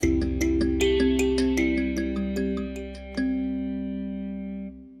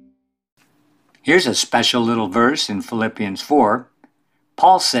Here's a special little verse in Philippians 4.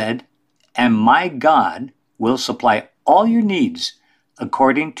 Paul said, "And my God will supply all your needs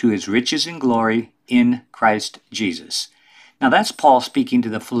according to his riches and glory in Christ Jesus." Now that's Paul speaking to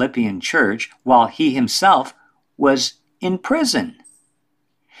the Philippian church while he himself was in prison.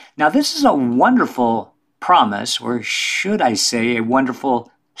 Now this is a wonderful promise, or should I say a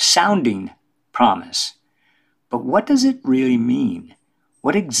wonderful sounding promise. But what does it really mean?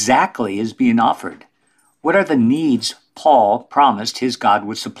 What exactly is being offered? What are the needs Paul promised his God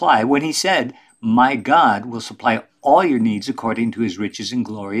would supply when he said, "My God will supply all your needs according to his riches and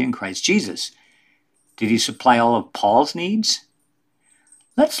glory in Christ Jesus"? Did he supply all of Paul's needs?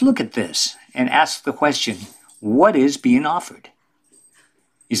 Let's look at this and ask the question, what is being offered?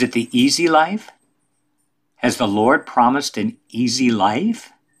 Is it the easy life? Has the Lord promised an easy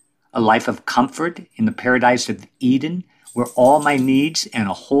life? A life of comfort in the paradise of Eden, where all my needs and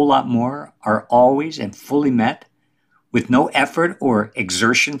a whole lot more are always and fully met, with no effort or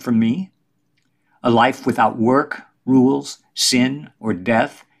exertion from me? A life without work, rules, sin, or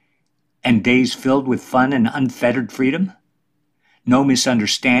death, and days filled with fun and unfettered freedom? No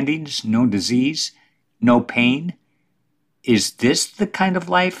misunderstandings, no disease, no pain? Is this the kind of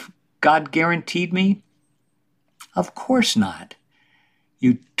life God guaranteed me? Of course not.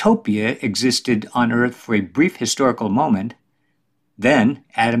 Utopia existed on earth for a brief historical moment. Then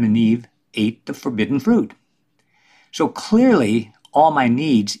Adam and Eve ate the forbidden fruit. So clearly, all my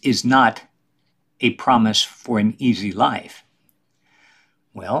needs is not a promise for an easy life.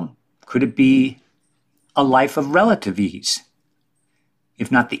 Well, could it be a life of relative ease?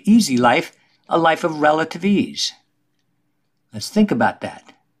 If not the easy life, a life of relative ease. Let's think about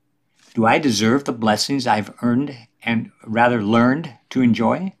that. Do I deserve the blessings I've earned and rather learned to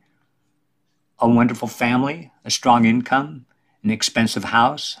enjoy? A wonderful family, a strong income, an expensive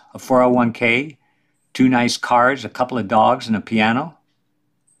house, a 401k, 2 nice cars, a couple of dogs, and a piano?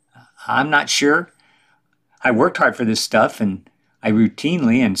 I'm not sure. I worked hard for this stuff, and I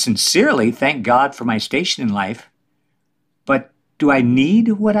routinely and sincerely thank God for my station in life. But do I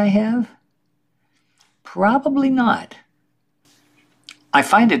need what I have? Probably not. I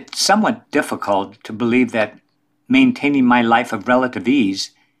find it somewhat difficult to believe that maintaining my life of relative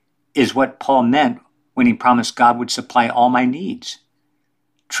ease is what Paul meant when he promised God would supply all my needs.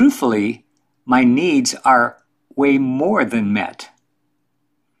 Truthfully, my needs are way more than met.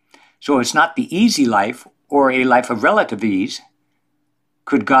 So it's not the easy life or a life of relative ease.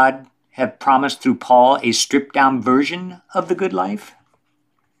 Could God have promised through Paul a stripped-down version of the good life?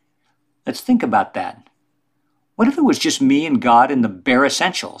 Let's think about that. What if it was just me and God in the bare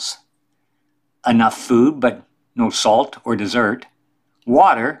essentials? Enough food, but no salt or dessert.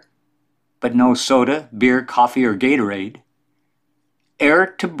 Water, but no soda, beer, coffee, or Gatorade. Air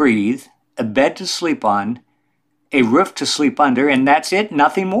to breathe, a bed to sleep on, a roof to sleep under, and that's it,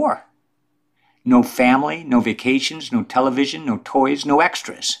 nothing more. No family, no vacations, no television, no toys, no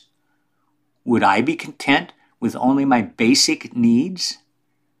extras. Would I be content with only my basic needs?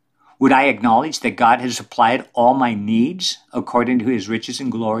 Would I acknowledge that God has supplied all my needs according to his riches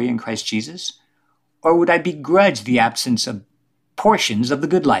and glory in Christ Jesus? Or would I begrudge the absence of portions of the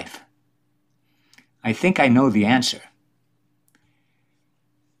good life? I think I know the answer.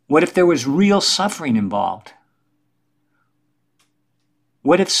 What if there was real suffering involved?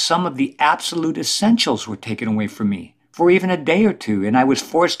 What if some of the absolute essentials were taken away from me for even a day or two, and I was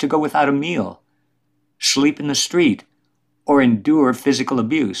forced to go without a meal, sleep in the street, or endure physical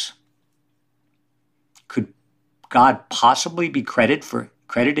abuse? Could God possibly be credited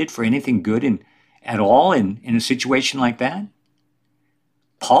for anything good at all in a situation like that?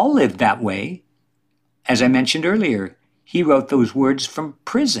 Paul lived that way. As I mentioned earlier, he wrote those words from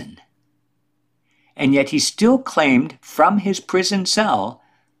prison. And yet he still claimed from his prison cell,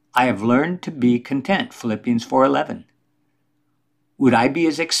 "I have learned to be content," Philippians 4:11. Would I be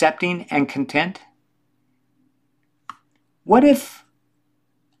as accepting and content? What if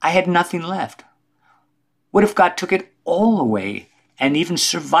I had nothing left? What if God took it all away and even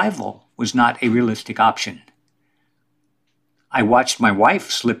survival was not a realistic option? I watched my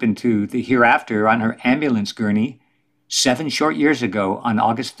wife slip into the hereafter on her ambulance gurney 7 short years ago on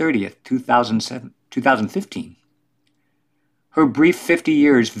August 30th, 2015. Her brief 50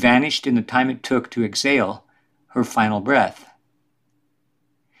 years vanished in the time it took to exhale her final breath.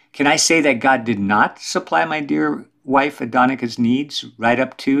 Can I say that God did not supply my dear wife Adonica's needs right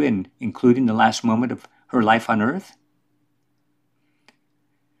up to and including the last moment of her life on earth?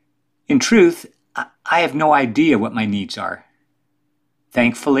 In truth, I have no idea what my needs are.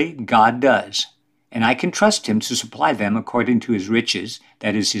 Thankfully, God does, and I can trust him to supply them according to his riches,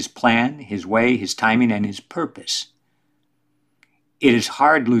 that is his plan, his way, his timing, and his purpose. It is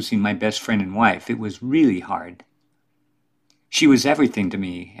hard losing my best friend and wife. It was really hard. She was everything to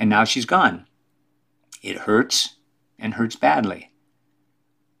me, and now she's gone. It hurts, and hurts badly.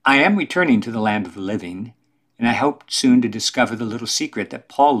 I am returning to the land of the living, and I hope soon to discover the little secret that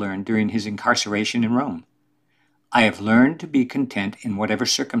Paul learned during his incarceration in Rome. I have learned to be content in whatever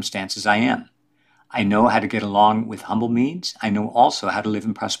circumstances I am. I know how to get along with humble means. I know also how to live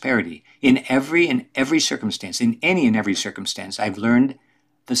in prosperity. In every circumstance, in any and every circumstance, I've learned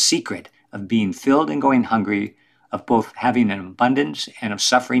the secret of being filled and going hungry, of both having an abundance and of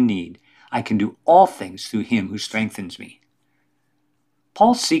suffering need. I can do all things through him who strengthens me.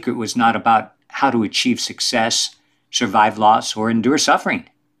 Paul's secret was not about how to achieve success, survive loss, or endure suffering.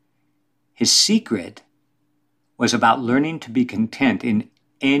 His secret was about learning to be content in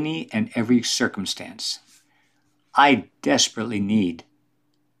any and every circumstance. I desperately need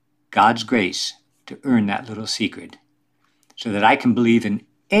God's grace to earn that little secret so that I can believe in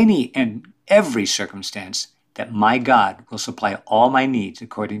any and every circumstance that my God will supply all my needs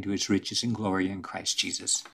according to his riches and glory in Christ Jesus.